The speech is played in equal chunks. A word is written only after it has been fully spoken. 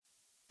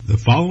The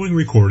following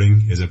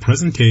recording is a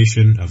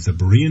presentation of the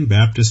Berean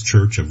Baptist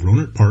Church of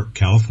Rohnert Park,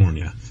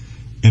 California,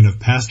 and of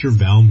Pastor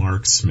Val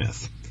Mark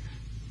Smith.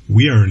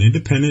 We are an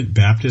independent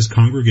Baptist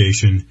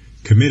congregation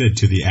committed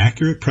to the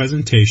accurate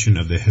presentation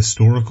of the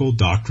historical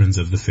doctrines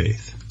of the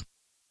faith.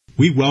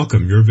 We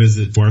welcome your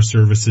visit to our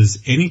services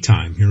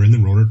anytime here in the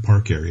Rohnert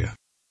Park area.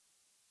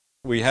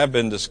 We have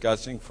been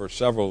discussing for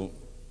several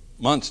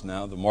months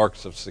now the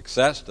marks of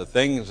success, the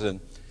things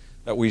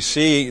that we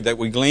see, that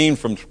we glean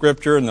from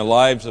Scripture and the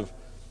lives of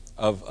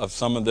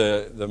some of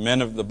the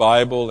men of the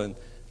Bible and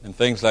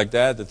things like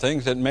that, the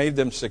things that made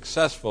them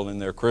successful in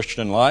their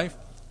Christian life.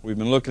 We've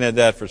been looking at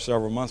that for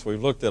several months.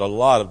 We've looked at a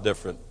lot of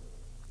different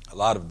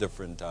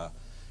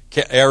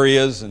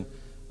areas and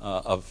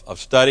of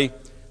study.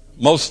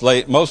 Of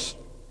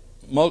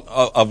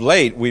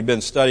late, we've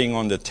been studying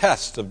on the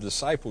tests of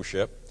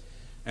discipleship,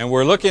 and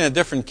we're looking at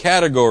different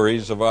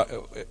categories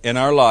in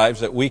our lives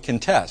that we can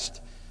test,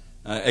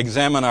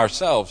 examine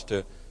ourselves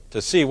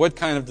to see what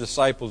kind of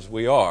disciples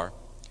we are.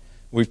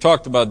 We've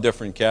talked about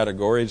different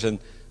categories, and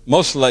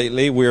most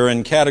lately we're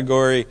in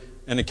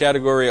the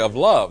category of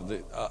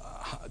love,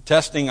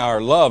 testing our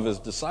love as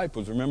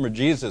disciples. Remember,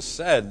 Jesus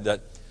said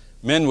that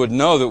men would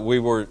know that we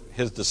were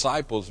His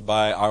disciples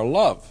by our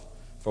love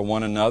for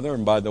one another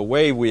and by the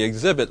way we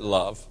exhibit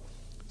love.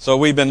 So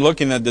we've been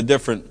looking at the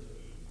different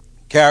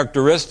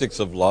characteristics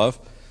of love.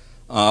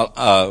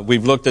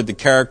 We've looked at the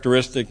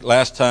characteristic,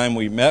 last time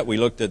we met, we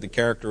looked at the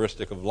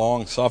characteristic of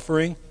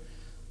long-suffering.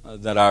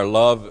 That our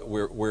love,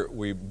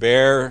 we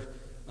bear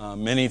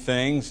many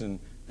things and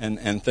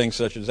things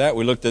such as that.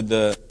 We looked at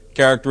the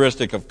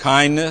characteristic of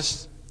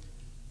kindness.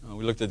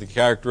 We looked at the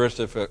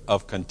characteristic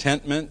of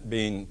contentment,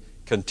 being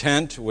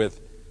content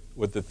with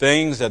the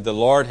things that the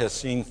Lord has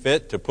seen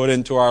fit to put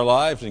into our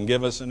lives and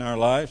give us in our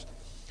lives.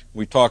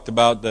 We talked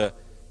about the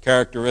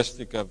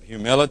characteristic of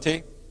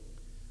humility.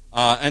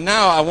 And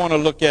now I want to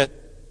look at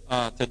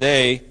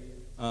today,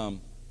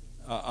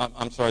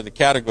 the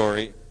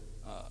category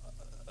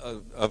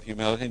of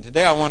humility. And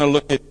today I want to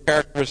look at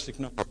characteristic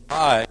number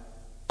 5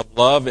 of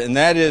love, and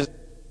that is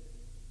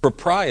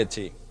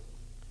propriety.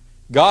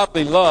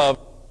 Godly love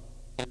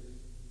is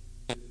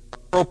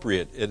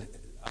appropriate.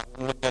 I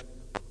want to look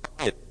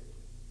at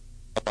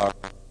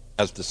propriety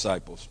as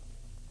disciples.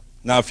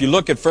 Now, if you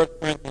look at 1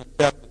 Corinthians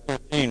chapter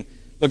 13,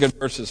 look at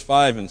verses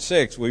 5 and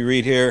 6. We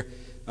read here,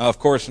 of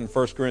course, in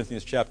 1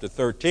 Corinthians chapter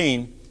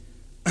 13,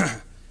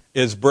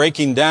 is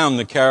breaking down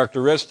the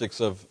characteristics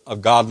of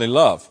godly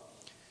love.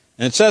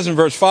 And it says in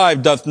verse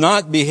 5, doth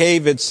not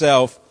behave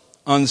itself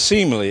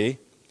unseemly,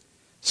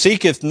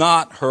 seeketh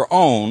not her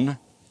own,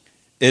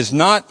 is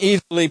not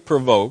easily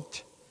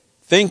provoked,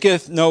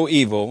 thinketh no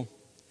evil,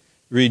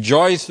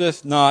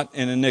 rejoiceth not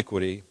in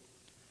iniquity,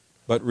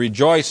 but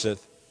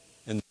rejoiceth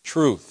in the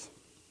truth.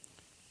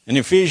 In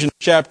Ephesians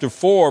chapter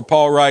 4,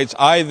 Paul writes,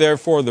 I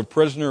therefore, the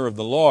prisoner of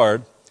the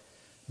Lord,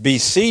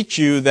 beseech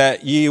you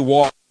that ye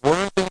walk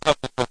worthy of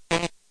the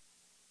vocation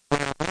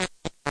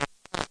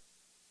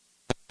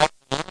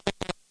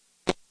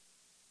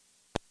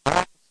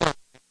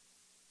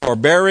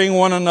bearing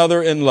one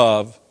another in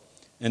love,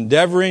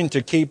 endeavoring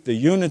to keep the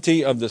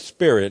unity of the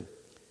Spirit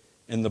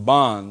in the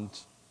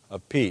bonds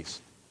of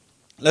peace.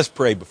 Let's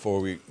pray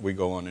before we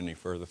go on any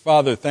further.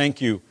 Father,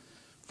 thank you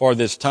for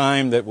this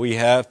time that we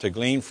have to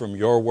glean from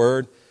your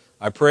word.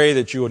 I pray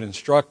that you would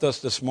instruct us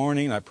this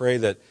morning. I pray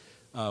that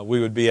we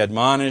would be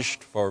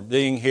admonished for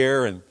being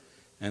here and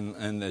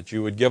that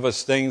you would give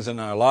us things in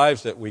our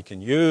lives that we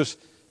can use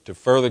to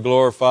further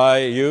glorify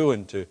you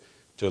and to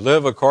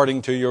live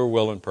according to your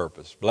will and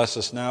purpose. Bless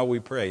us now, we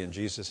pray, in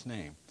Jesus'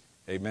 name.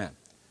 Amen.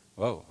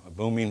 Whoa, a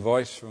booming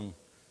voice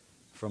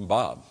from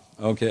Bob.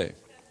 Okay.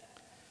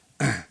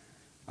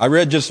 I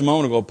read just a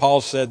moment ago,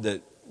 Paul said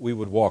that we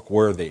would walk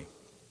worthy.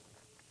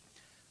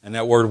 And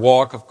that word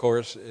walk, of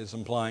course, is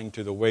implying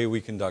to the way we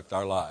conduct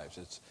our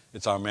lives.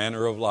 It's our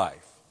manner of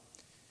life.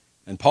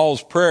 And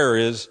Paul's prayer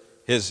is,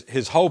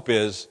 his hope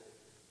is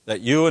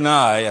that you and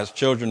I, as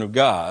children of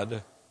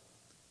God,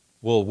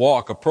 will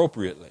walk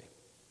appropriately.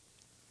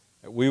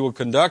 That we will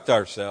conduct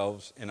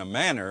ourselves in a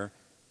manner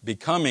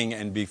becoming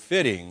and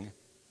befitting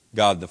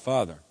God the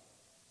Father.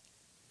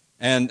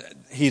 And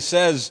he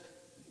says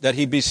that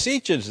he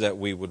beseeches that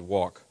we would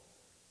walk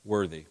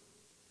worthy.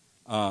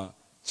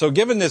 So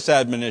given this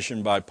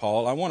admonition by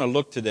Paul, I want to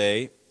look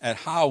today at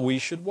how we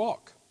should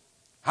walk,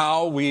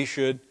 how we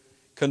should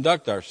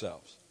conduct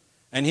ourselves.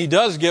 And he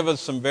does give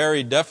us some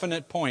very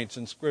definite points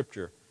in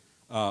Scripture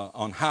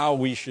on how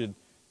we should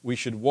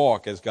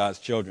walk as God's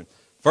children.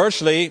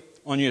 Firstly,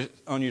 on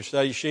your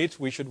study sheets,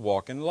 we should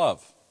walk in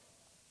love.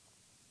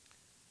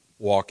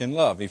 Walk in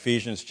love.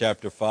 Ephesians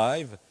chapter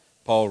 5,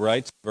 Paul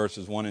writes,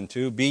 verses 1 and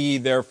 2, be ye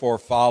therefore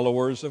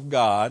followers of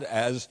God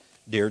as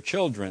dear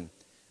children,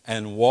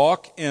 and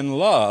walk in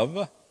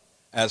love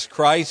as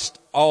Christ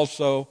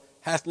also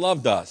hath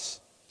loved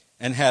us,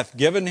 and hath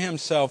given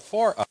himself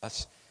for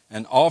us,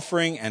 an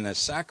offering and a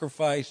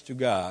sacrifice to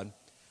God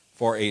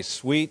for a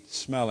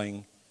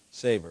sweet-smelling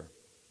savor.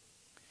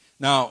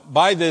 Now,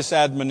 by this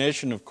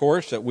admonition, of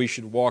course, that we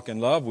should walk in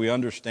love, we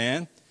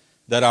understand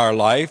that our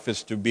life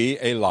is to be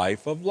a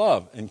life of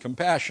love and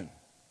compassion,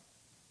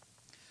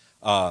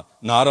 not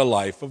a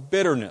life of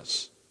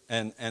bitterness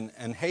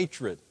and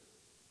hatred.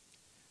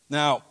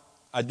 Now,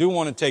 I do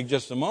want to take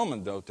just a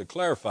moment, though, to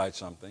clarify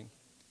something.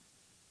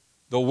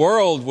 The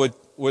world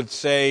would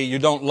say you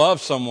don't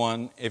love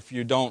someone if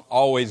you don't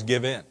always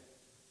give in.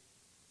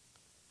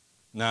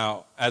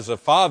 Now, as a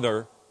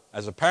father,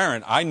 as a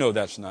parent, I know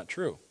that's not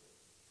true.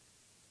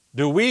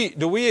 Do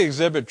we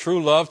exhibit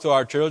true love to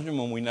our children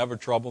when we never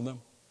trouble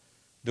them?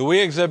 Do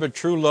we exhibit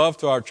true love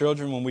to our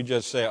children when we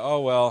just say,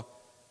 oh, well,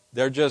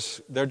 they're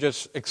just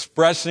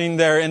expressing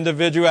their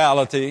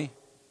individuality?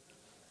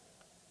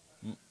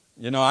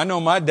 You know, I know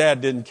my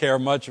dad didn't care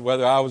much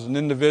whether I was an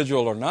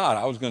individual or not.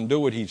 I was going to do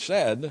what he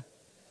said,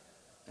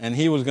 and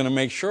he was going to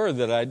make sure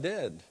that I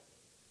did.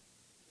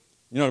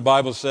 You know, the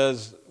Bible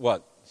says,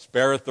 what?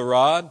 Spareth the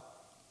rod,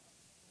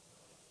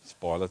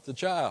 spoileth the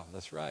child.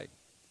 That's right.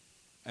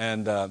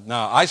 And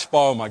now, I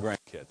spoil my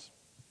grandkids,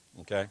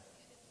 okay?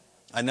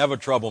 I never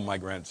trouble my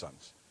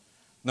grandsons,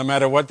 no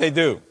matter what they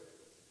do.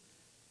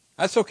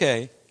 That's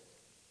okay.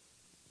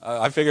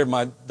 I figured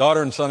my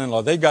daughter and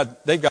son-in-law, they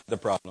got the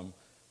problem.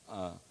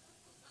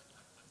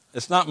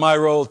 It's not my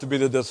role to be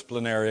the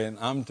disciplinarian.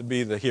 I'm to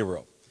be the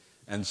hero.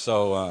 And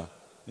so,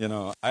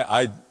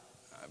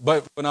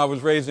 but when I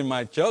was raising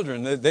my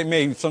children, they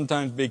may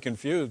sometimes be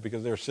confused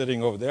because they're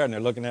sitting over there and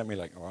they're looking at me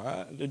like,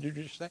 what did you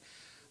just say?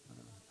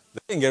 They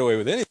didn't get away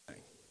with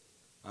anything.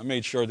 I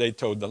made sure they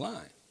towed the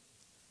line.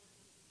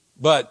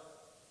 But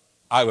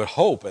I would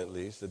hope, at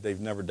least, that they've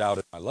never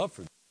doubted my love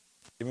for them.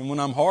 Even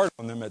when I'm hard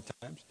on them at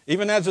times.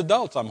 Even as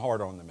adults, I'm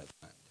hard on them at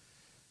times.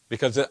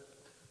 Because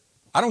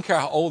I don't care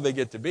how old they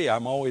get to be.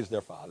 I'm always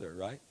their father,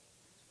 right?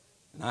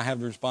 And I have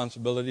the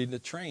responsibility to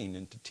train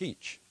and to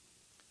teach.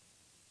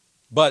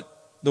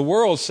 But the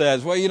world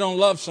says, well, you don't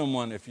love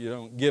someone if you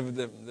don't give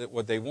them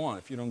what they want,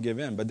 if you don't give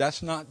in. But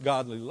that's not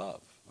godly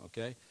love,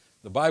 okay?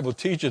 The Bible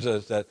teaches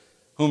us that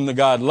whom the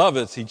God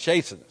loveth, he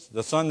chasteneth.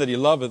 The son that he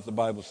loveth, the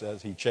Bible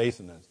says, he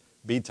chasteneth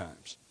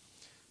betimes,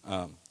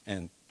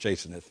 and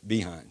chasteneth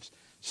behinds.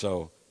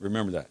 So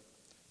remember that.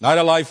 Not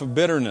a life of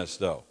bitterness,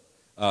 though.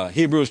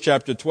 Hebrews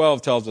chapter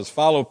 12 tells us,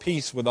 follow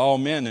peace with all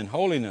men and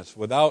holiness,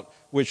 without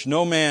which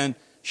no man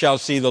shall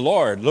see the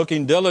Lord,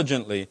 looking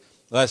diligently,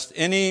 lest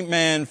any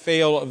man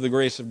fail of the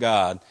grace of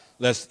God,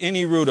 lest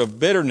any root of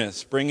bitterness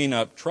springing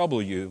up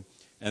trouble you,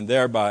 and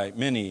thereby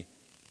many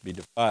be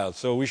defiled.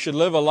 So we should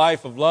live a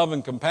life of love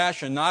and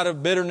compassion, not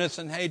of bitterness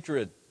and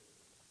hatred.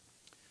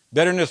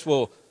 Bitterness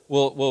will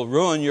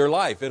ruin your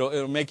life.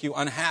 It'll make you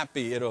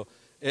unhappy. It'll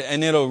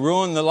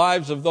ruin the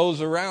lives of those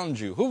around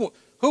you.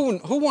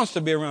 Who wants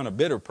to be around a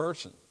bitter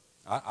person?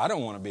 I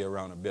don't want to be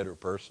around a bitter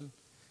person.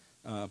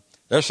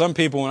 There's some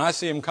people, when I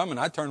see them coming,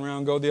 I turn around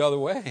and go the other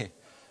way.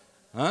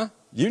 Huh?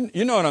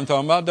 You know what I'm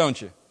talking about,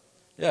 don't you?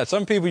 Yeah,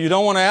 some people you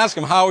don't want to ask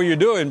them, how are you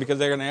doing? Because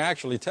they're going to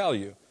actually tell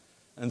you.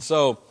 And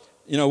so,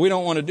 we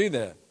don't want to do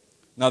that.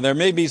 Now, there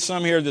may be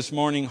some here this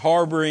morning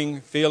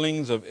harboring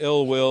feelings of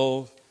ill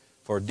will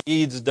for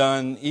deeds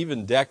done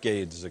even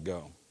decades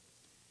ago.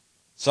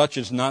 Such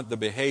is not the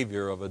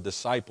behavior of a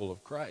disciple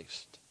of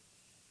Christ.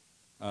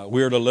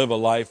 We are to live a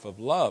life of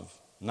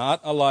love,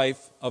 not a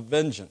life of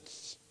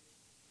vengeance.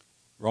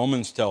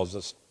 Romans tells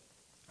us,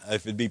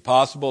 if it be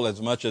possible,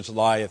 as much as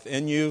lieth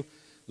in you,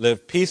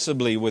 live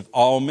peaceably with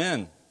all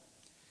men.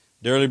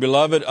 Dearly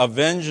beloved,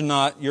 avenge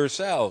not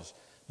yourselves,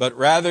 but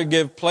rather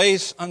give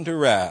place unto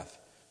wrath.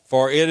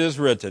 For it is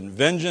written,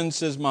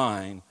 vengeance is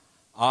mine,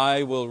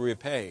 I will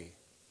repay,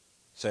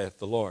 saith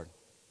the Lord.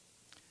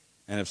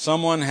 And if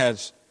someone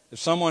has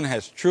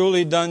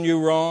truly done you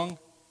wrong,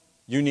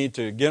 you need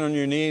to get on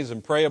your knees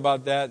and pray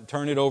about that,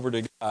 turn it over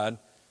to God,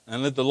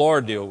 and let the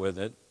Lord deal with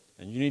it.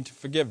 And you need to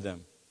forgive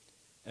them.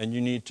 And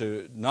you need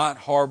to not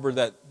harbor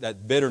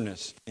that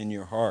bitterness in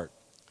your heart.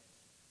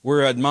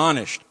 We're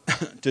admonished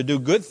to do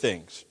good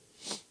things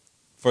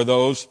for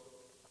those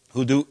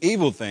who do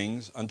evil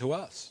things unto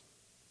us.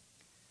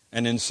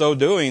 And in so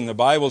doing, the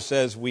Bible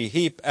says we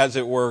heap, as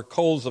it were,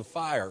 coals of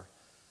fire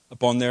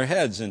upon their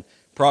heads. In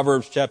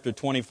Proverbs chapter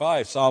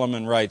 25,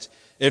 Solomon writes,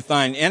 if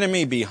thine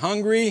enemy be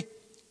hungry,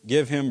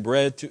 give him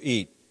bread to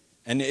eat.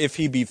 And if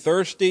he be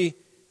thirsty,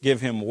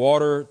 give him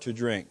water to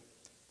drink.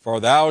 For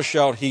thou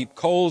shalt heap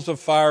coals of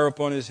fire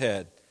upon his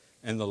head,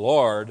 and the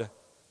Lord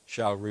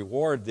shall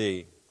reward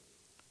thee.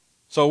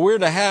 So we're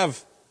to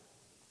have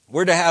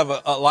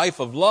a life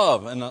of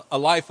love and a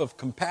life of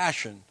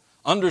compassion,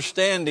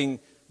 understanding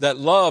that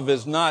love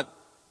is not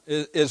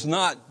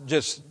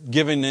just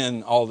giving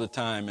in all the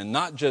time and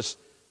not just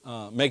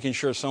making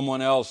sure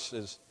someone else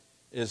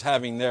is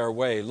having their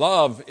way.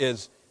 Love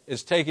is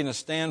taking a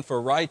stand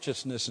for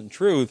righteousness and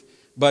truth,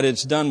 but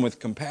it's done with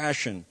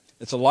compassion.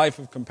 It's a life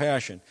of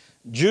compassion.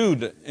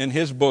 Jude, in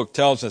his book,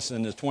 tells us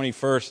in the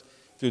 21st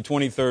through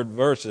 23rd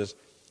verses,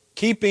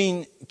 keep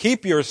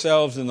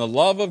yourselves in the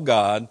love of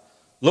God,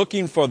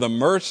 looking for the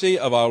mercy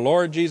of our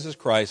Lord Jesus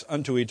Christ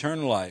unto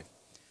eternal life.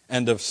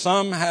 And of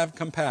some have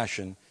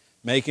compassion,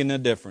 making a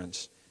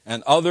difference,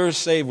 and others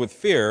save with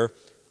fear,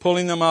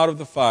 pulling them out of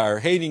the fire,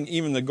 hating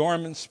even the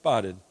garment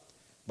spotted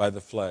by the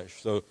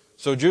flesh.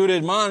 So Jude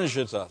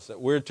admonishes us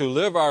that we're to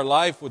live our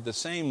life with the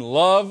same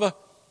love,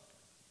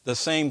 the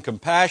same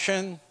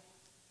compassion,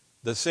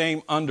 the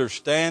same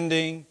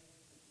understanding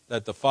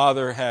that the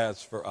Father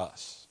has for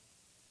us.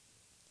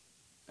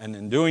 And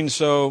in doing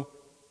so,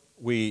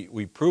 we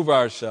prove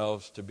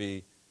ourselves to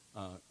be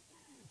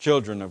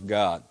children of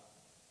God.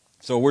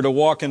 So we're to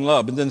walk in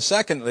love. And then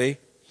secondly,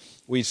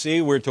 we see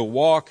we're to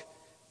walk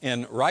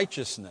in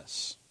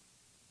righteousness.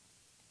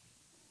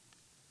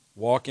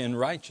 Walk in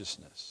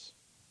righteousness.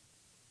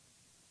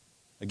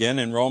 Again,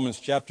 in Romans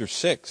chapter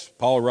 6,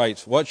 Paul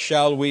writes, "What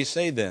shall we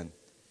say then?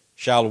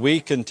 Shall we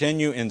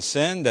continue in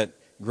sin that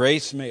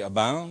grace may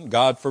abound?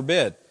 God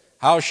forbid.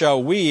 How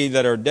shall we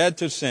that are dead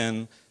to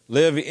sin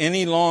live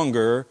any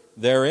longer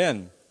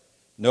therein?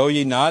 Know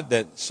ye not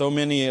that so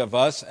many of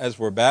us as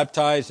were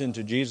baptized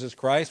into Jesus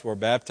Christ were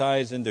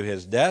baptized into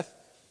his death?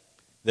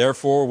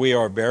 Therefore we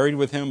are buried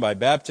with him by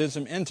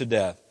baptism into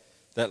death,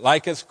 that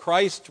like as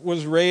Christ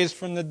was raised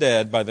from the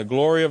dead by the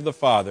glory of the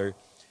Father,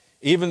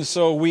 even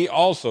so we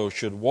also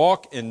should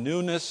walk in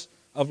newness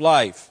of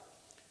life.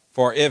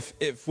 For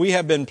if we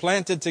have been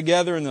planted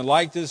together in the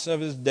likeness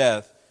of his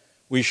death,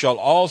 we shall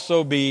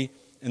also be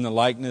in the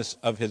likeness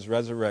of his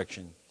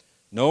resurrection.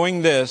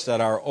 Knowing this,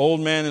 that our old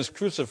man is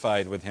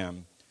crucified with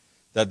him,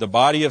 that the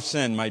body of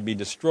sin might be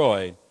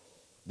destroyed,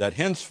 that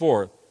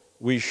henceforth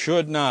we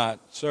should not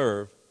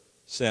serve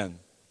sin."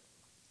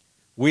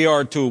 We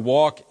are to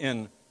walk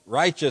in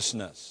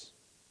righteousness.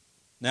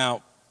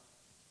 Now,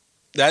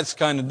 that's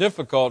kind of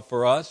difficult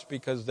for us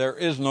because there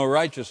is no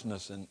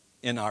righteousness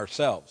in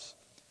ourselves.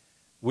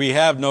 We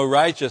have no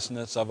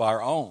righteousness of our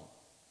own.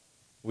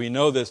 We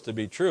know this to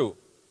be true.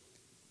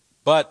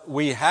 But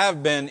we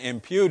have been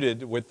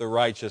imputed with the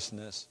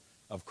righteousness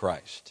of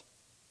Christ.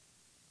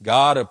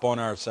 God, upon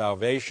our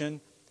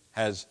salvation,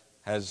 has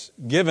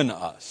given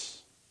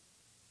us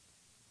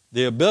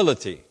the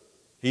ability.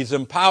 He's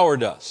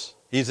empowered us.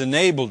 He's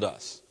enabled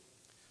us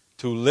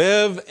to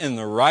live in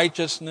the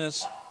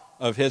righteousness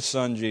of his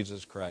Son,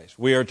 Jesus Christ.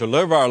 We are to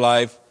live our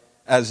life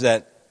as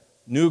that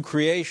new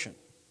creation,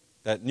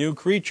 that new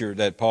creature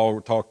that Paul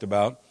talked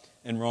about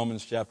in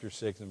Romans chapter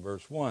 6 and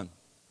verse 1.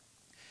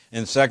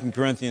 In 2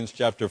 Corinthians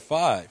chapter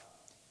 5,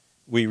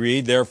 we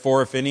read,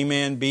 "Therefore, if any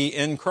man be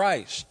in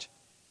Christ,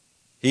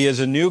 he is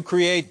a new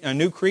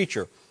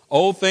creature.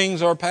 Old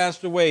things are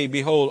passed away.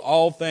 Behold,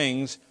 all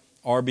things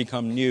are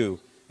become new.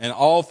 And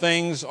all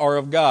things are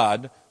of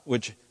God,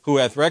 who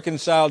hath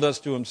reconciled us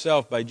to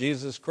himself by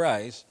Jesus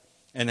Christ,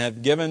 and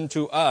hath given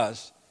to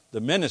us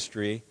the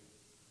ministry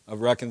of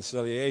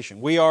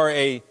reconciliation." We are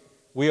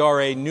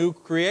a new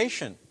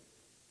creation.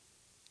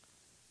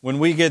 When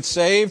we get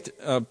saved,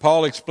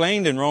 Paul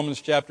explained in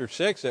Romans chapter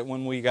 6 that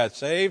when we got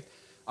saved,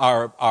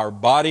 our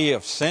body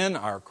of sin,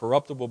 our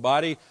corruptible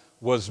body,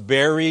 was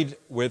buried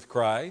with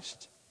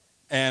Christ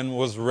and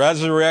was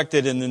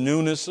resurrected in the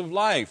newness of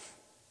life.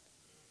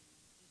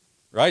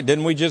 Right?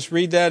 Didn't we just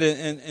read that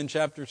in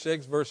chapter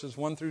 6, verses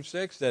 1 through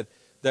 6,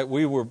 that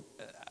we were,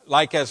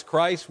 like as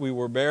Christ, we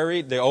were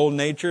buried, the old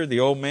nature, the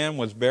old man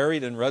was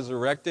buried and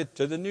resurrected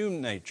to the new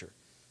nature,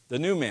 the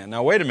new man.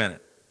 Now wait a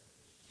minute.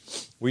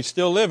 We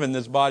still live in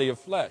this body of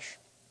flesh.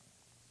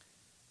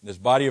 This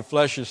body of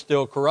flesh is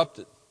still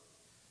corrupted.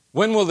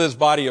 When will this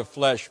body of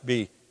flesh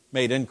be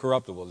made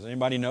incorruptible? Does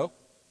anybody know?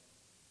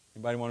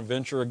 Anybody want to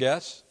venture a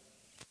guess?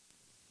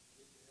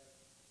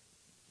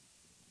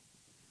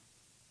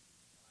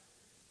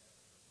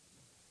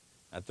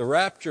 At the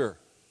rapture.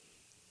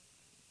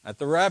 At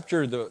the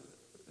rapture,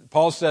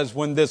 Paul says,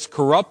 when this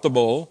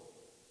corruptible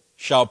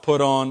shall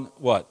put on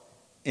what?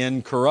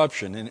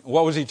 Incorruption. And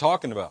what was he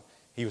talking about?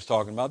 He was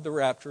talking about the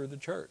rapture of the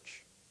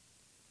church.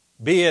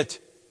 Be it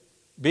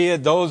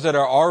those that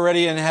are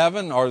already in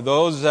heaven or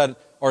those that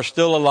are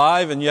still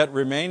alive and yet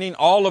remaining,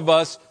 all of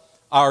us,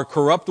 our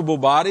corruptible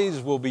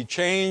bodies will be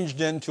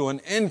changed into an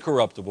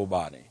incorruptible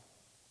body.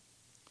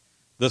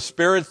 The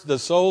spirits, the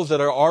souls that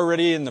are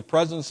already in the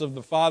presence of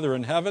the Father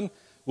in heaven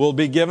will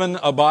be given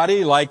a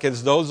body like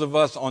as those of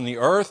us on the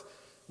earth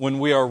when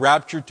we are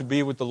raptured to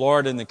be with the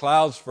Lord in the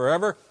clouds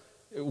forever.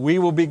 We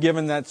will be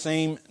given that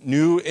same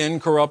new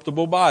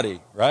incorruptible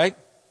body, right?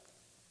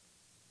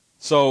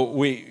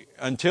 So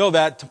until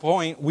that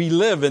point, we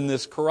live in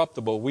this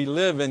corruptible. We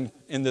live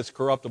in this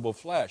corruptible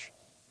flesh.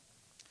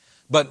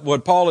 But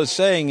what Paul is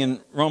saying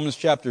in Romans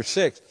chapter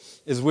 6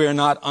 is we are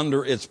not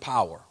under its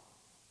power.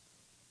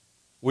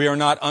 We are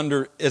not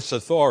under its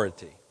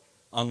authority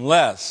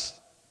unless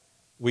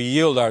we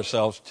yield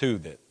ourselves to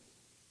it.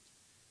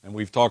 And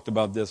we've talked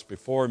about this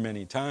before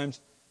many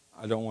times.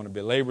 I don't want to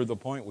belabor the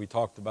point. We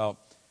talked about,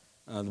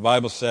 the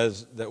Bible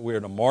says that we are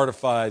to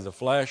mortify the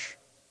flesh.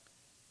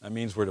 That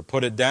means we're to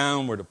put it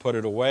down, we're to put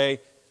it away.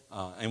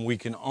 And we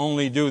can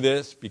only do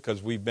this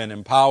because we've been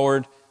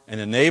empowered and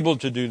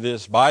enabled to do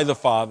this by the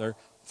Father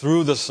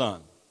through the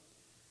Son.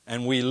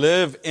 And we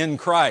live in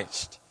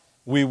Christ.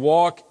 We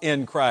walk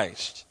in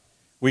Christ.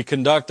 We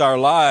conduct our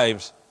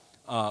lives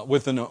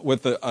with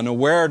an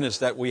awareness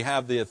that we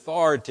have the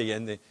authority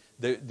and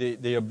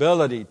the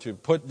ability to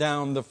put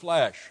down the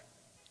flesh.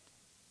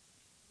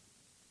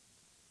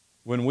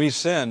 When we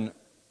sin,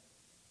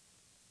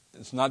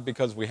 it's not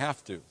because we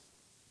have to.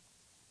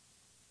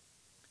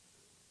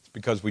 It's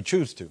because we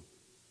choose to.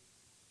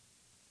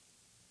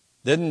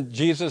 Didn't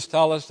Jesus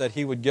tell us that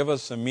He would give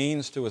us a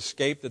means to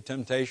escape the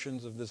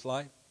temptations of this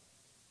life?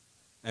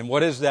 And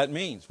what does that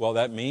mean? Well,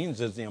 that means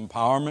is the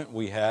empowerment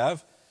we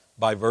have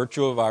by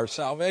virtue of our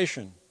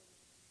salvation.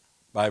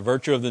 By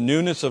virtue of the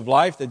newness of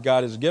life that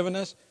God has given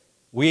us,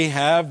 we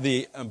have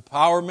the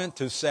empowerment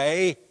to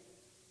say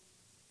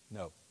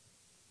no.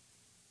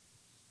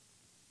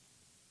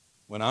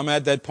 When I'm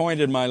at that point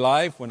in my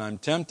life, when I'm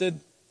tempted,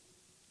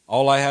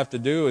 all I have to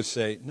do is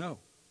say, no.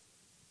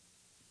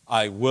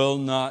 I will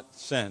not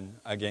sin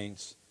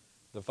against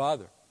the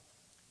Father.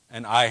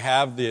 And I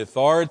have the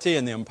authority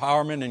and the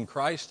empowerment in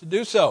Christ to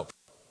do so.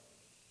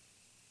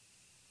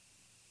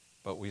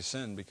 But we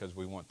sin because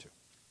we want to.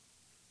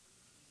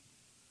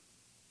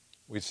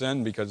 We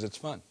sin because it's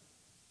fun.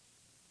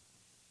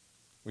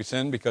 We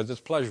sin because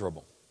it's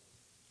pleasurable.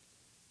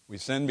 We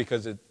sin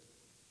because it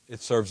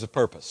serves a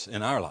purpose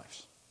in our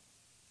lives.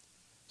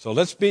 So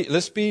let's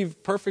be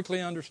perfectly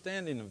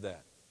understanding of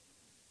that.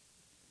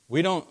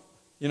 We don't,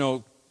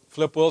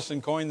 Flip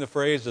Wilson coined the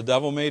phrase, the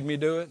devil made me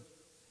do it.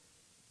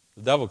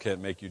 The devil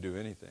can't make you do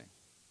anything.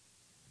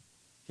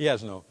 He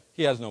has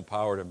no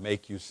power to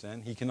make you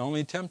sin. He can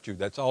only tempt you.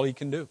 That's all he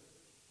can do.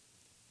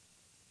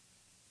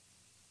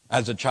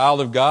 As a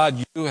child of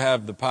God, you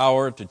have the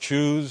power to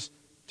choose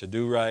to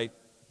do right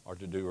or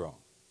to do wrong.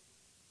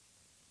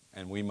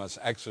 And we must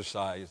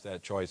exercise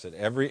that choice at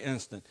every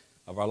instant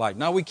of our life.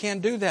 Now, we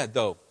can't do that,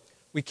 though.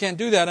 We can't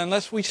do that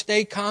unless we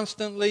stay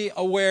constantly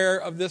aware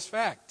of this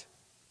fact.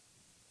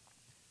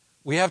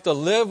 We have to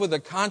live with a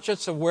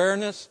conscious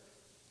awareness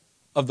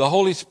of the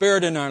Holy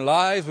Spirit in our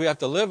lives. We have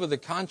to live with a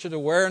conscious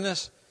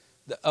awareness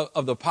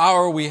of the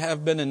power we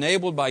have been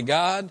enabled by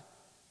God.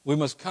 We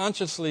must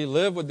consciously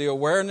live with the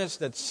awareness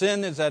that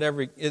sin is at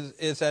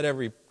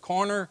every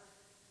corner,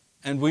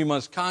 and we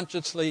must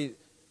consciously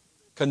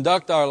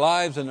conduct our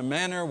lives in a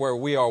manner where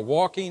we are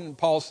walking.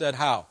 Paul said,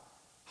 how?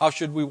 How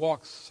should we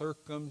walk?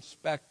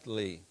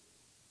 Circumspectly.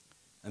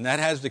 And that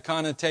has the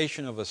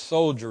connotation of a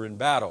soldier in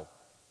battle.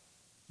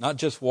 Not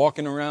just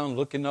walking around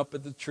looking up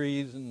at the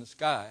trees in the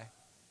sky,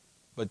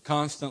 but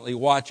constantly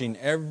watching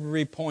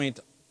every point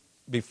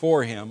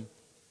before him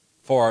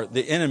for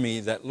the enemy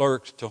that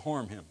lurks to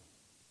harm him.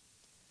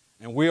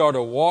 And we are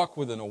to walk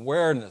with an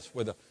awareness,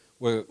 with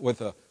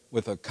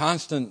a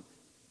constant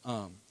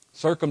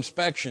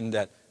circumspection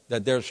that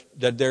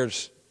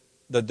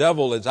the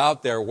devil is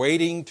out there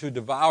waiting to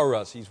devour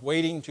us. He's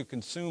waiting to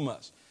consume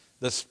us.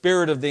 The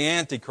spirit of the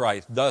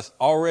Antichrist does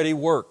already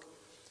work.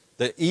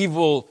 The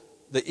evil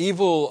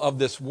of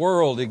this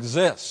world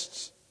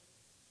exists,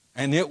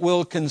 and it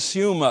will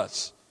consume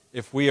us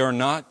if we are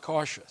not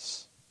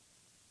cautious.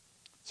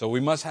 So we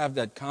must have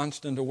that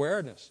constant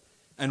awareness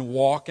and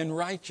walk in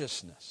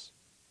righteousness.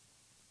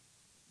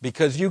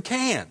 Because you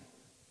can.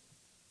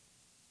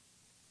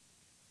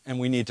 And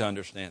we need to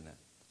understand that.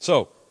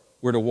 So,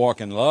 we're to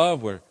walk in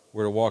love, we're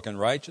to walk in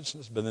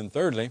righteousness, but then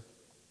thirdly,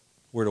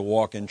 we're to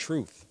walk in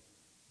truth.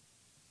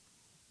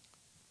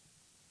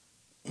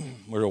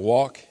 We're to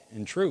walk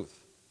in truth.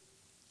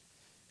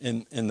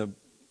 In the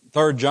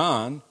 3rd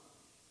John,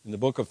 in the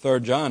book of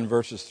 3rd John,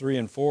 verses 3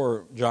 and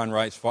 4, John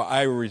writes, "For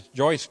I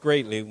rejoiced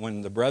greatly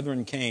when the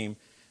brethren came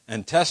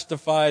and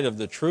testified of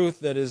the truth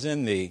that is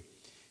in thee,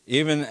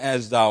 even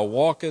as thou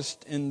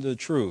walkest in the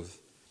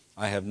truth.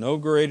 I have no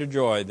greater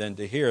joy than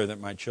to hear that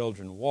my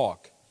children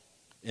walk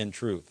in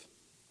truth."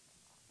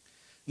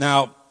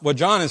 Now, what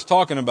John is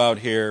talking about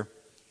here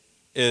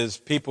is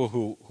people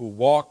who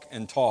walk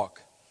and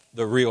talk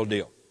the real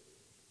deal.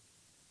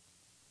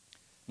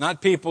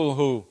 Not people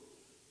who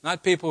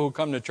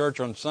come to church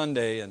on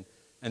Sunday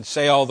and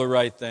say all the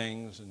right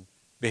things and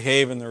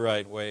behave in the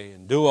right way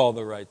and do all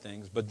the right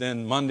things, but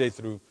then Monday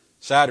through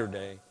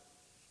Saturday,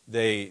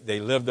 they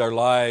live their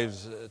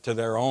lives to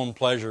their own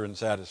pleasure and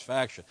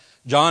satisfaction.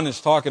 John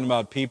is talking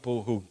about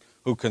people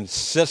who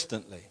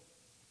consistently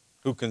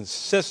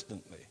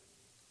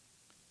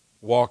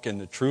walk in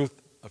the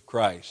truth of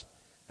Christ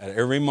at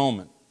every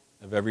moment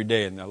of every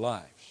day in their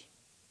lives.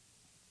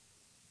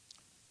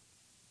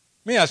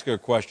 Let me ask you a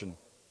question.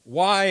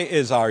 Why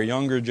is our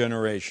younger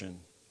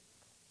generation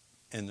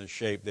in the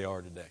shape they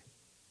are today?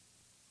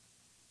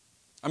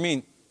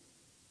 Many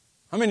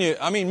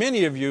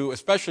of you,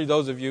 especially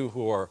those of you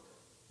who are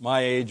my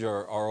age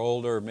or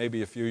older,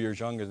 maybe a few years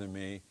younger than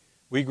me,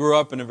 we grew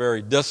up in a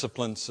very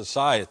disciplined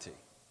society.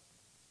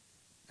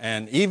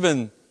 And we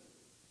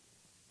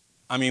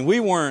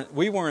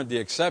weren't the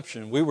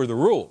exception, we were the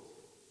rule.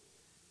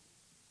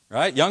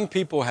 Right? Young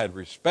people had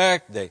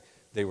respect, they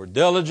were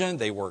diligent,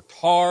 they worked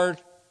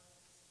hard.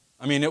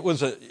 It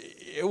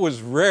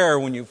was rare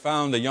when you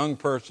found a young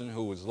person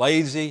who was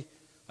lazy,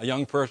 a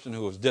young person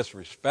who was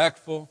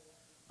disrespectful.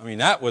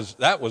 That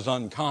was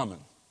uncommon.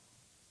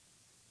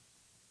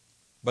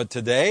 But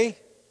today,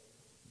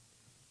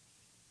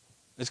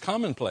 it's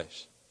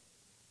commonplace.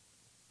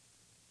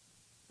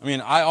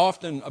 I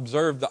often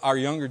observe our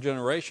younger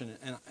generation,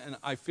 and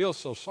I feel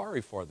so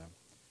sorry for them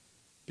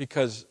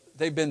because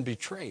they've been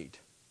betrayed.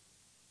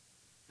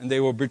 And they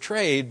were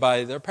betrayed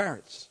by their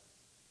parents.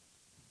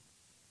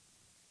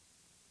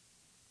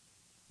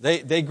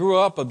 They grew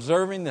up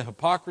observing the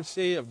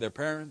hypocrisy of their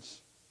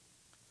parents,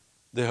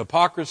 the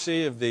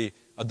hypocrisy of the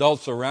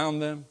adults around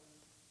them,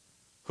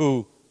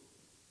 who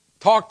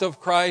talked of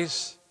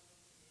Christ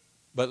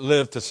but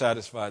lived to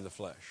satisfy the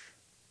flesh.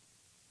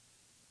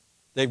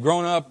 They've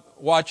grown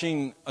up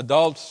watching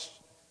adults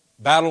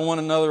battle one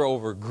another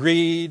over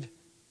greed,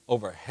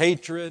 over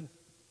hatred.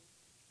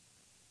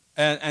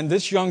 And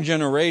this young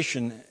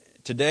generation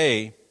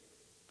today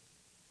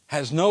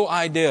has no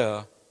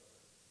idea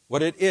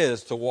what it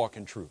is to walk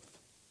in truth.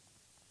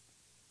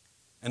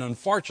 And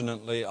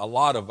unfortunately, a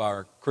lot of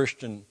our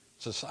Christian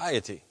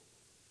society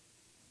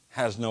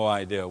has no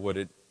idea what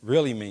it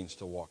really means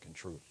to walk in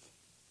truth.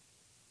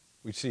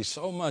 We see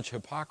so much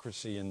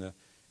hypocrisy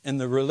in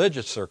the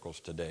religious circles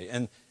today,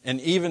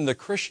 and even the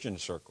Christian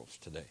circles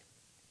today.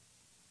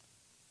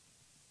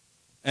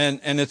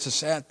 And it's a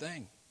sad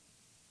thing.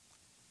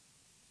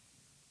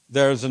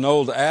 There's an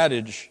old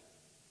adage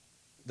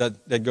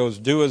that goes,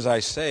 do as I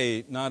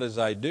say, not as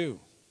I do.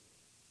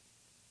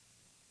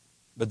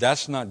 But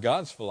that's not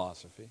God's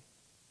philosophy.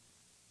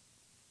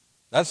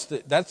 That's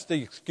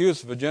the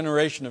excuse of a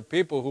generation of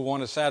people who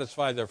want to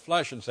satisfy their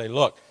flesh and say,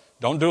 look,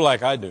 don't do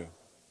like I do.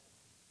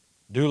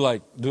 Do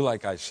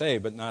like I say,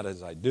 but not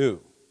as I do.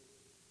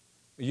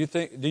 Do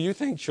you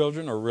think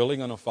children are really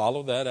going to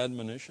follow that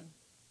admonition?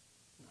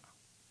 No.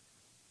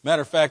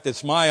 Matter of fact,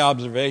 it's my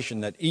observation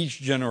that each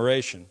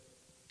generation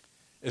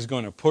is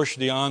going to push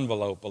the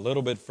envelope a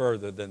little bit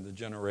further than the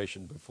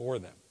generation before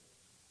them.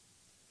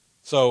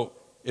 So,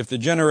 if the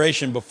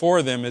generation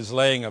before them is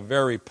laying a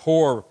very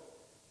poor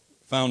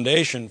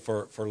foundation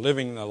for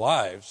living their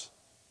lives,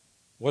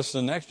 what's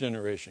the next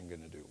generation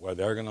going to do? Well,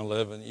 they're going to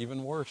live an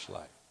even worse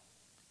life.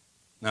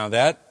 Now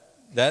that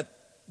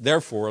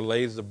therefore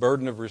lays the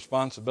burden of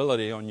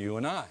responsibility on you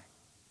and I.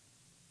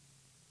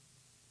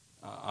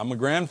 I'm a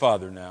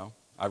grandfather now.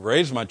 I've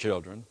raised my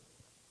children.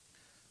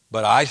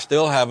 But I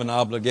still have an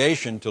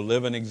obligation to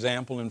live an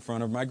example in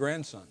front of my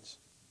grandsons.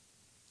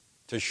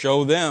 To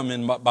show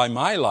them by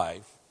my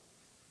life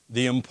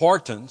the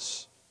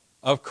importance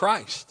of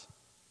Christ.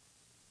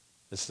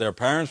 It's their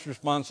parents'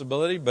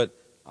 responsibility, but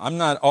I'm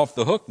not off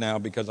the hook now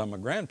because I'm a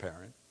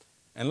grandparent.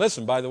 And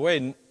listen, by the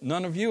way,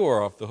 none of you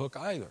are off the hook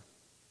either.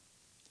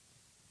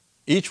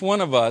 Each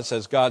one of us,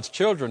 as God's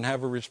children,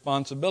 have a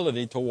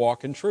responsibility to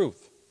walk in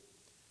truth.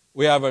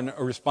 We have a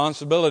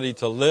responsibility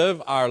to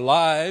live our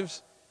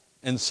lives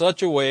in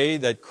such a way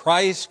that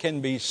Christ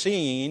can be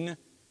seen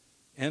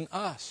in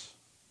us.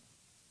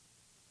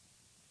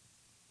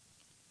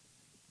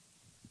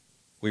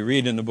 We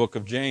read in the book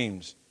of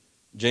James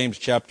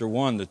chapter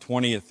 1, the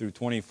 20th through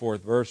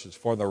 24th verses,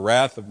 for the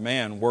wrath of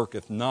man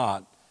worketh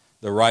not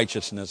the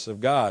righteousness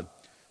of God.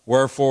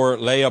 Wherefore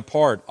lay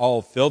apart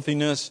all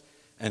filthiness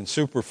and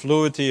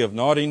superfluity of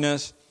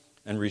naughtiness,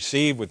 and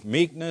receive with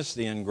meekness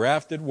the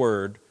engrafted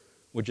word,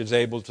 which is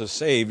able to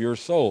save your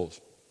souls.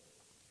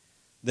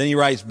 Then he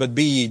writes, but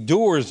be ye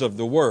doers of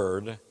the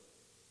word,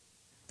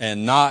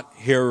 and not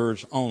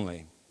hearers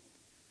only,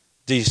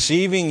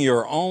 deceiving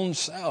your own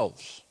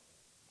selves.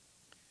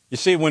 You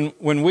see,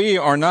 when we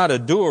are not a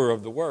doer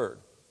of the word,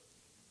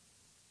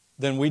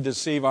 then we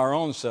deceive our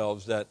own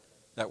selves that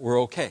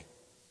we're okay.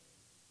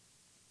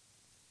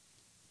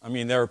 I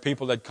mean, there are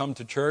people that come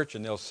to church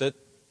and they'll sit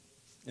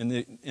in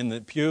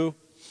the pew,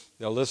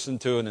 they'll listen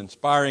to an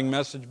inspiring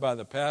message by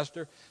the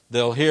pastor,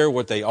 they'll hear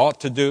what they ought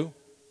to do,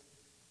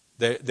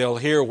 they'll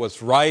hear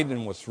what's right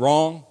and what's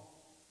wrong,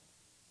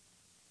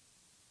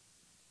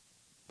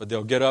 but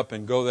they'll get up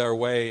and go their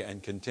way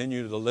and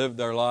continue to live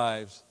their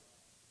lives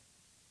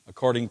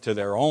according to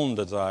their own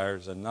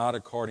desires and not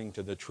according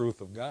to the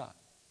truth of God.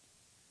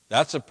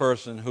 That's a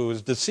person who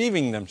is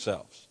deceiving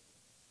themselves.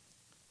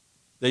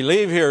 They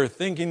leave here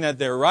thinking that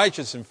they're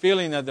righteous and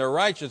feeling that they're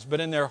righteous, but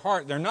in their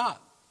heart they're not.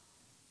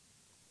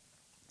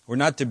 We're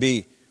not to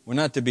be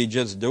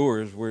just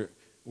doers. We're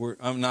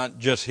not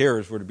just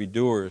hearers. We're to be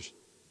doers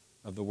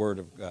of the Word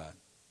of God.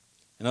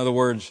 In other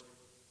words,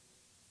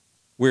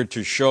 we're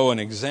to show an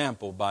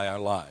example by our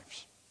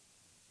lives.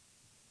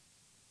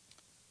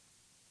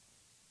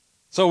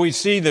 So we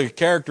see the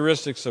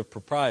characteristics of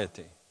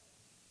propriety,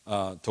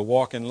 to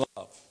walk in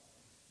love,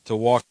 to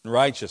walk in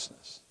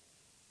righteousness,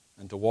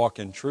 and to walk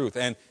in truth.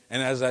 And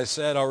as I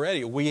said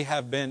already, we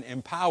have been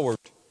empowered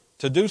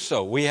to do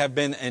so. We have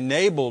been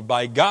enabled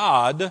by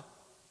God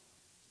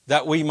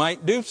that we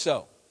might do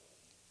so.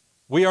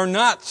 We are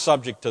not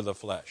subject to the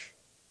flesh.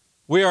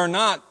 We are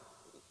not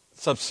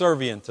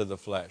subservient to the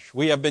flesh.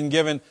 We have been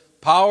given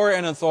power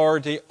and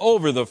authority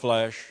over the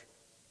flesh,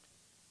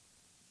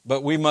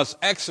 but we must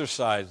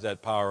exercise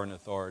that power and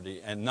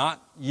authority and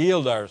not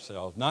yield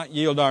ourselves, not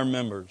yield our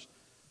members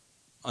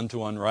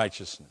unto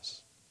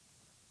unrighteousness.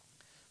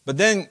 But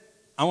then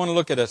I want to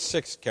look at a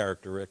sixth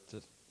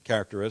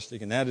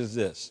characteristic, and that is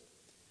this.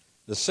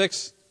 The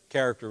sixth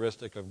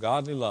characteristic of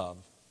godly love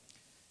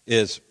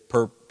is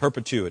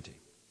perpetuity.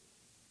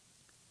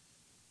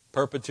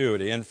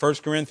 perpetuity. In 1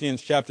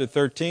 Corinthians chapter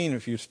 13,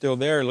 if you're still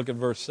there, look at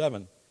verse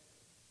 7.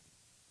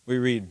 We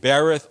read,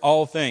 beareth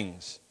all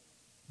things,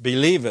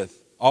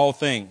 believeth all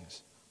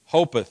things,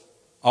 hopeth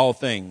all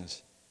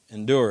things,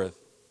 endureth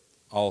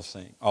all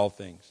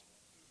things.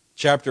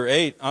 Chapter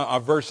 8,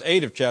 verse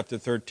 8 of chapter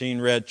 13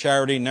 read,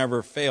 charity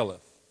never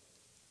faileth.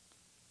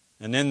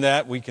 And in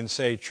that we can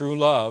say true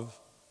love,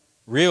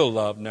 real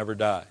love never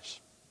dies.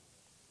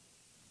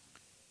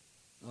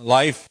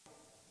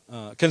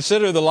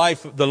 Consider the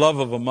love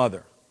of a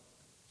mother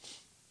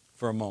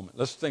for a moment.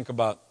 Let's think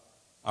about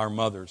our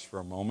mothers for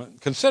a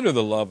moment. Consider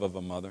the love of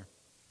a mother.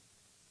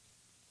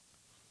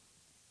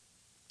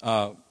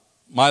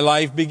 My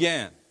life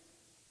began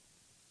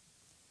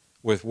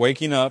with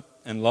waking up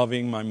and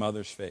loving my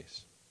mother's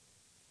face.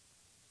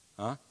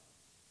 Huh?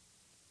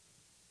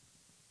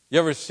 You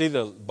ever see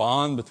the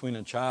bond between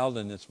a child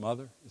and its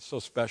mother? It's so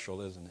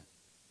special, isn't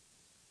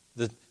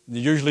it?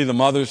 Usually the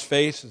mother's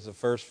face is the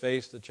first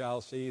face the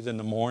child sees in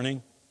the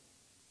morning.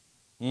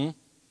 In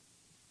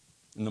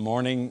the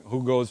morning,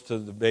 who goes to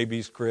the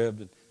baby's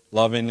crib and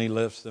lovingly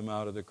lifts them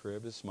out of the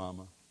crib? It's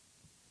Mama.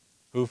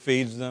 Who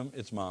feeds them?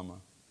 It's Mama.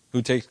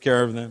 Who takes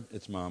care of them?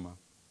 It's Mama.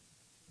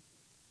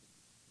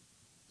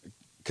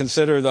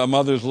 Consider the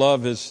mother's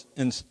love is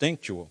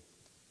instinctual.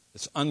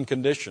 It's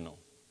unconditional.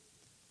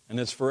 And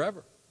it's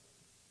forever.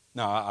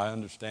 Now, I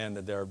understand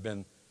that there have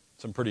been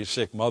some pretty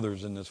sick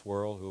mothers in this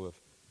world who have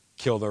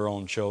killed their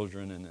own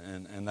children,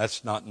 and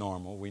that's not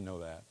normal. We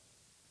know that.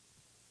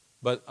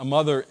 But a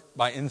mother,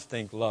 by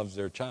instinct, loves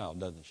their child,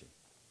 doesn't she?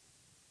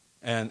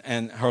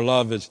 And her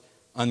love is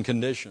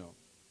unconditional.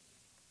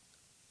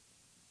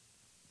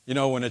 You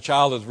know, when a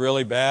child is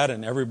really bad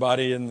and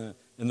everybody in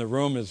the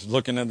room is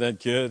looking at that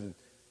kid,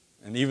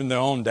 and even their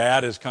own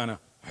dad is kind of,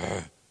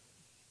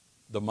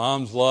 the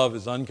mom's love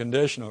is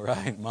unconditional,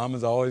 right? Mom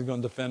is always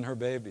going to defend her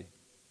baby.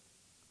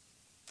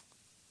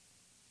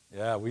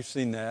 Yeah, we've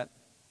seen that.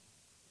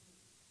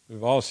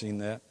 We've all seen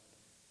that.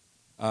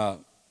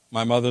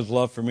 My mother's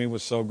love for me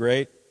was so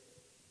great,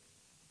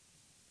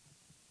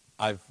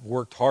 I've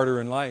worked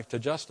harder in life to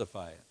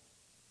justify it.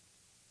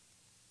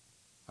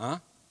 Huh?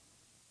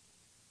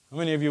 How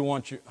many of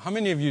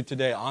you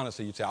today,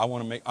 honestly, you'd say, I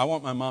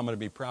want my mama to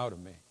be proud of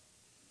me?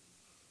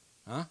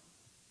 Huh?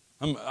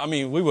 I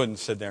mean, we wouldn't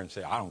sit there and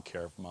say, I don't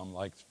care if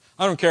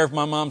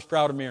my mom's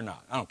proud of me or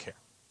not. I don't care.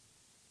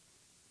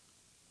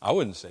 I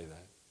wouldn't say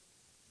that.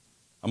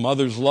 A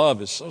mother's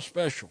love is so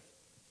special.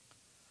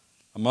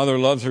 A mother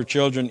loves her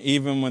children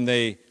even when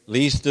they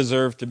least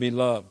deserve to be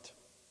loved.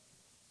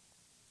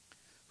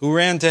 Who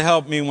ran to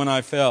help me when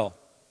I fell?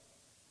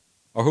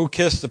 Or who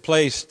kissed the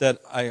place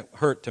that I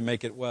hurt to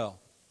make it well?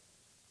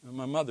 And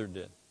my mother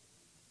did.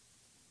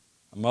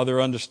 A mother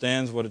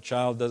understands what a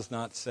child does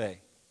not say.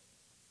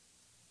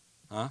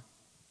 Huh?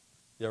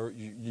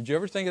 Did you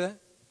ever think of that?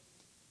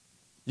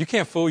 You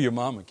can't fool your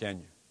mama, can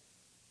you?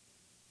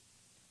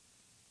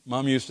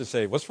 Mom used to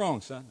say, what's wrong,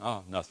 son?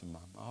 Oh, nothing,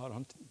 Mom.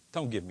 Oh,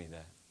 don't give me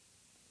that.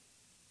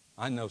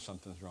 I know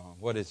something's wrong.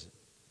 What is it?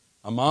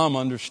 A mom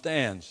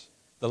understands.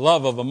 The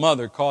love of a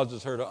mother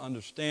causes her to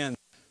understand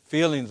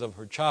feelings of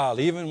her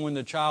child, even when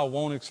the child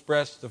won't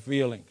express the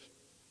feelings.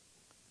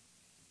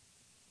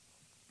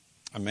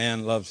 A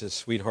man loves his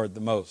sweetheart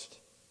the most,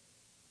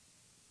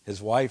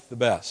 his wife the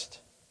best,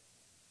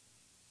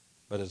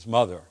 but his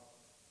mother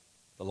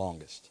the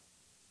longest.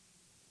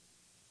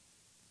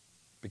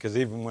 Because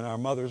even when our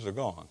mothers are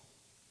gone,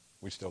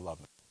 we still love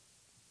them.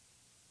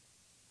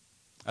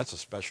 That's a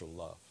special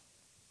love.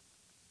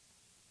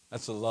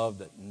 That's a love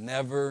that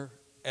never,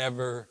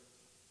 ever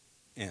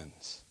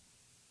ends.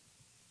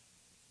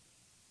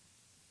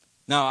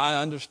 Now,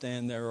 I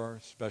understand there are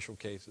special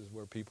cases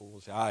where people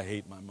will say, I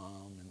hate my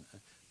mom.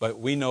 But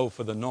we know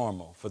for the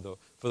normal, for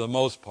the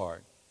most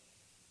part,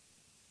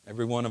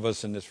 every one of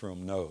us in this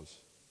room knows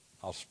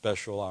how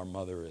special our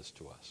mother is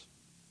to us,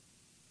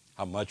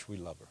 how much we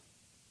love her.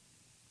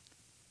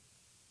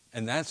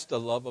 And that's the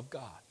love of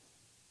God.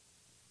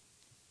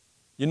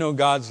 You know,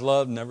 God's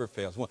love never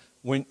fails.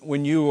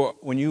 When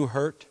you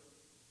hurt,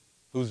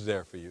 who's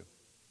there for you?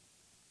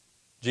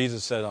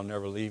 Jesus said, I'll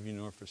never leave you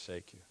nor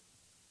forsake you.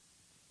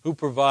 Who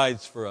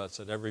provides for us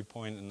at every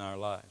point in our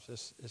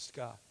lives? It's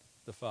God,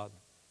 the Father.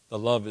 The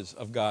love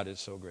of God is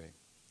so great.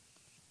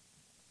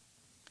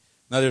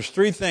 Now there's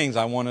 3 things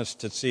I want us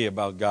to see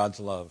about God's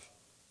love.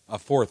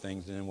 4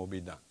 things, and then we'll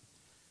be done.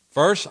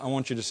 First, I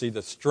want you to see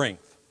the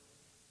strength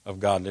of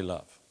godly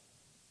love.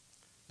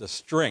 The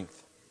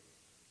strength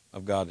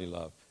of godly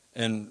love.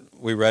 And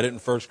we read it in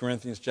 1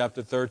 Corinthians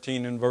chapter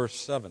 13 and verse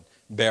 7.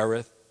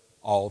 Beareth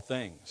all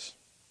things.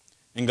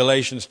 In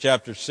Galatians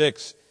chapter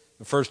 6,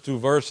 the first 2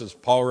 verses,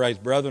 Paul writes,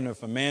 Brethren,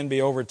 if a man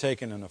be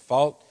overtaken in a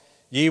fault,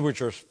 ye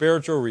which are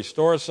spiritual,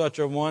 restore such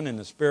a one in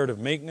the spirit of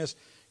meekness,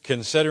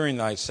 considering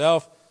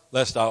thyself,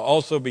 lest thou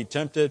also be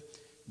tempted.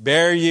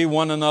 Bear ye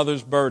one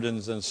another's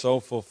burdens, and so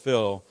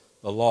fulfill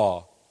the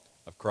law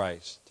of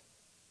Christ.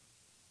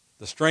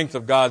 The strength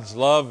of God's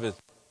love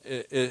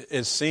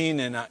is seen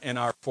in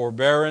our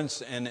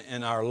forbearance and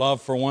in our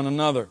love for one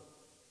another.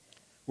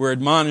 We're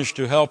admonished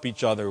to help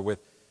each other with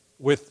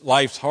with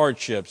life's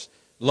hardships.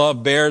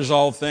 Love bears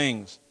all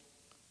things.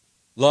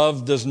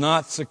 Love does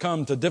not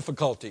succumb to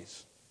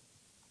difficulties.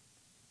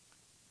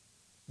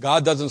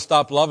 God doesn't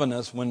stop loving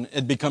us when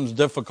it becomes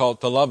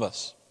difficult to love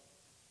us.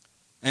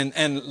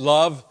 And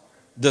love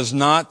does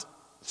not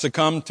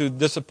succumb to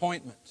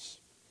disappointments.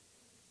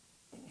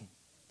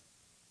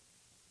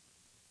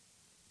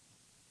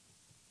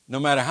 No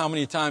matter how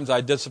many times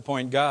I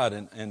disappoint God,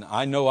 and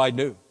I know I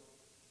do.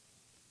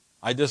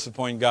 I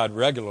disappoint God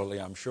regularly,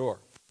 I'm sure.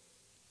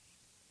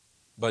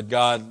 But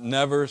God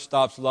never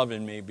stops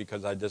loving me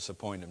because I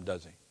disappoint Him,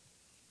 does He?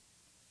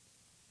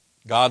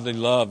 Godly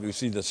love, we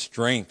see the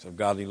strength of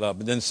godly love.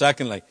 But then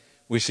secondly,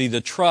 we see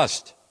the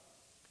trust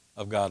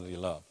of godly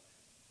love.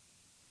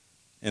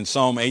 In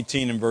Psalm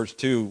 18 and verse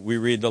 2, we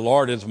read, "The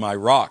Lord is my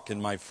rock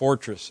and my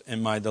fortress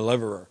and my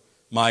deliverer,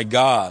 my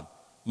God,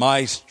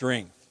 my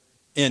strength,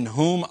 in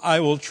whom I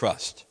will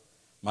trust,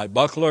 my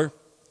buckler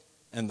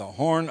and the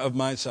horn of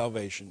my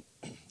salvation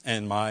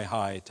and my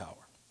high tower."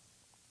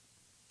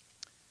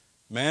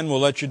 Man will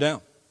let you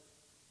down.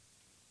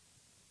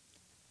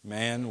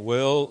 Man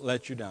will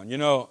let you down. You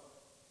know,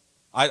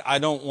 I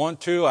don't want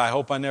to, I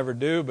hope I never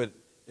do, but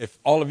if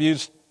all of you,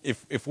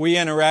 if we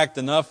interact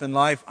enough in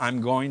life,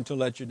 I'm going to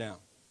let you down.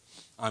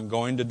 I'm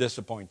going to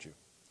disappoint you.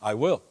 I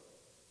will.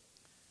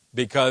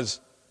 Because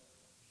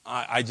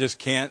I just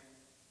can't,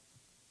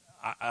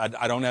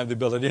 I don't have the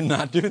ability to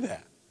not do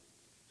that.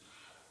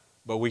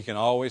 But we can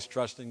always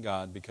trust in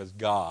God because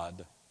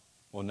God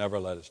will never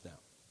let us down.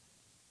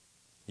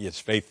 He is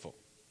faithful.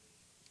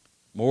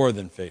 More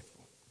than faithful.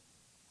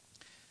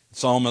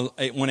 Psalm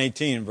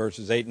 118,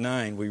 verses 8 and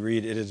 9, we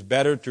read, "It is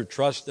better to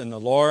trust in the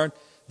Lord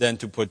than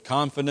to put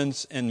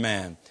confidence in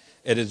man.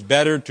 It is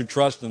better to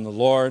trust in the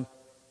Lord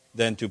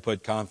than to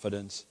put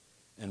confidence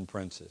in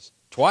princes."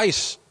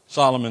 Twice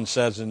Solomon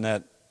says in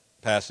that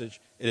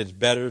passage, it is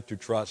better to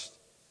trust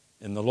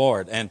in the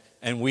Lord. And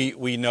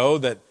we know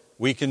that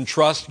we can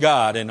trust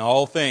God in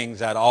all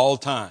things at all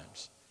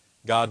times.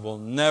 God will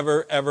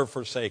never, ever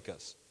forsake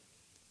us.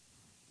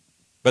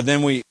 But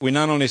then we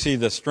not only see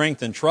the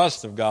strength and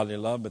trust of godly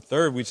love, but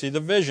third, we see the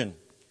vision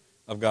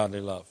of godly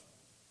love.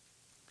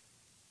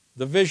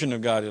 The vision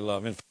of godly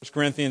love. In 1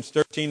 Corinthians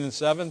 13 and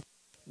 7,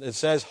 it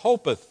says,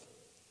 "Hopeth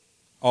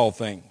all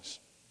things."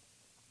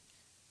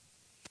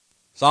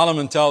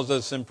 Solomon tells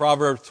us in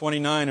Proverbs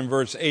 29 and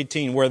verse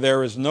 18, "Where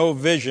there is no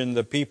vision,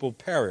 the people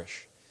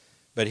perish.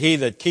 But he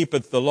that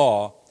keepeth the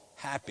law,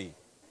 happy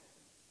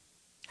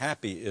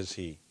is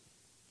he."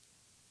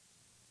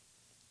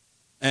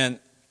 And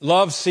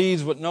love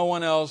sees what no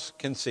one else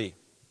can see.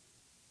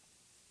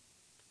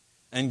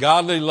 And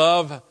godly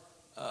love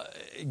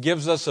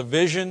gives us a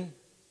vision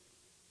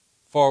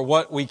for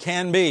what we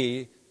can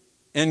be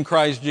in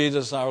Christ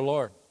Jesus our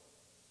Lord.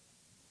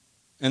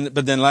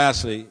 But then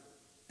lastly,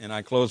 and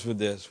I close with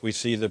this, we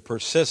see the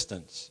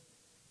persistence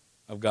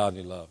of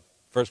godly love.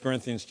 1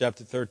 Corinthians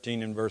chapter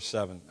 13 and verse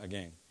 7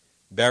 again.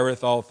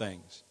 "Beareth all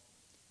things,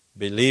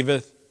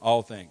 believeth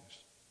all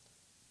things,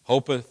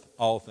 hopeth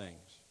all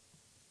things,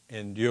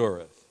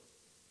 endureth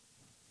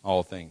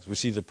all things." We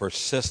see the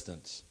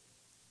persistence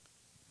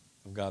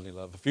of godly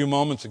love. A few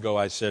moments ago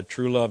I said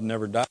true love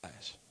never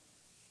dies.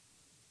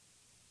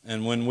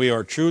 And when we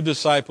are true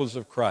disciples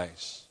of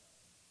Christ,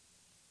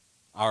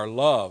 our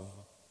love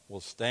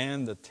will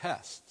stand the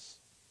tests.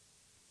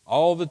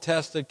 All the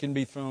tests that can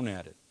be thrown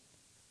at it,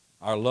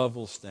 our love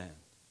will stand.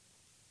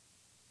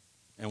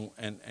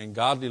 And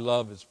godly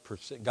love is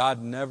persistent.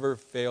 God never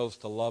fails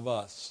to love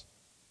us.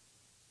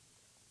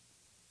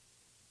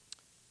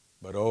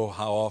 But oh,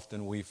 how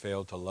often we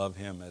fail to love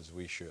Him as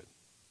we should.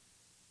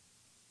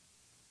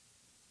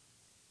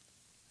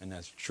 And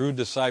as true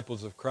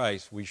disciples of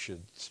Christ, we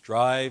should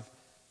strive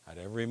at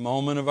every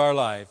moment of our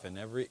life and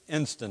every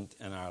instant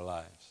in our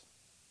lives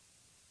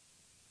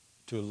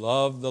to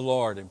love the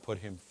Lord and put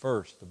Him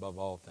first above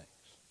all things.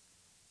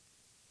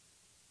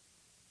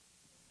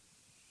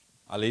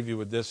 I leave you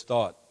with this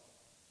thought.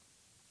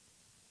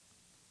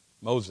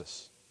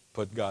 Moses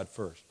put God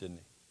first, didn't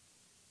he?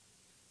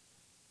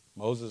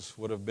 Moses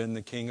would have been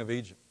the king of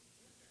Egypt.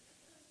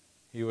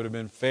 He would have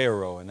been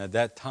Pharaoh, and at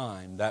that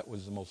time, that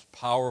was the most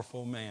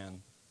powerful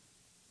man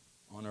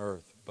on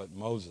earth. But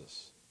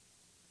Moses,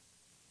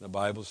 the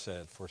Bible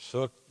said,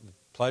 forsook the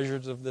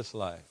pleasures of this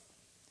life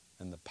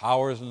and the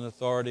powers and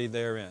authority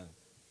therein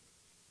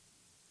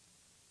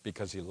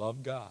because he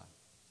loved God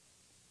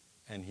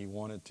and he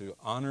wanted to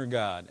honor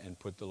God and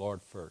put the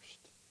Lord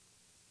first.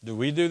 Do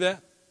we do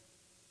that?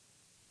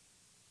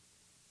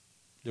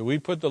 Do we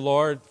put the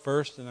Lord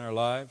first in our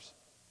lives?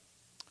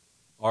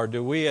 Or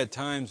do we at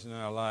times in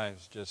our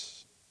lives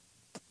just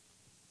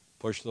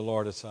push the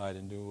Lord aside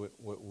and do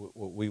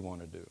what we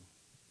want to do?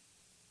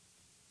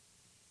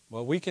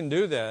 Well, we can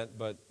do that,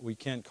 but we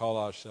can't call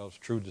ourselves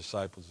true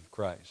disciples of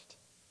Christ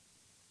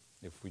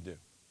if we do.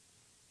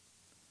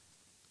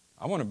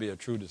 I want to be a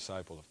true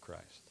disciple of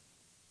Christ.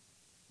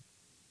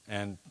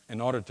 And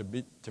in order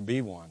to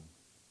be one,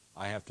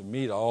 I have to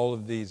meet all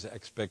of these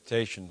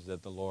expectations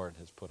that the Lord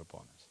has put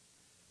upon us.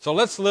 So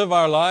let's live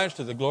our lives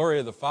to the glory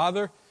of the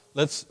Father.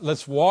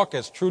 Let's walk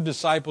as true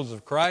disciples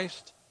of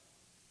Christ.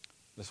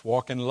 Let's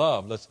walk in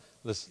love.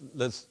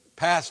 Let's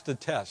pass the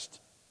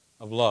test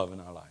of love in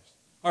our lives.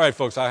 All right,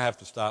 folks, I have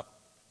to stop.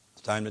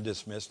 It's time to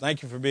dismiss.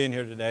 Thank you for being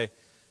here today,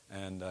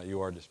 and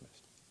you are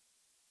dismissed.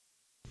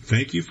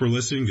 Thank you for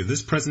listening to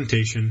this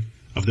presentation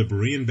of the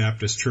Berean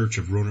Baptist Church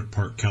of Rohnert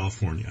Park,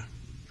 California.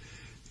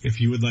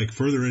 If you would like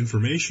further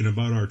information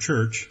about our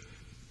church,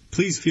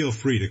 please feel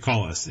free to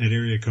call us at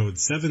area code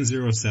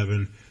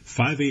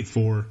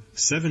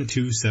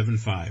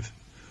 707-584-7275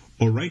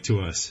 or write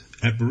to us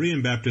at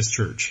Berean Baptist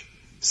Church,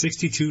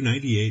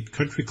 6298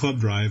 Country Club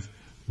Drive,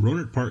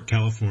 Rohnert Park,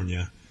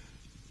 California,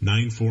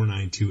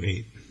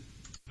 94928.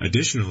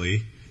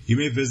 Additionally, you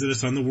may visit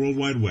us on the World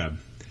Wide Web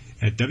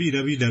at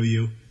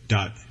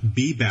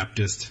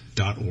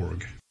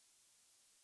www.bbaptist.org.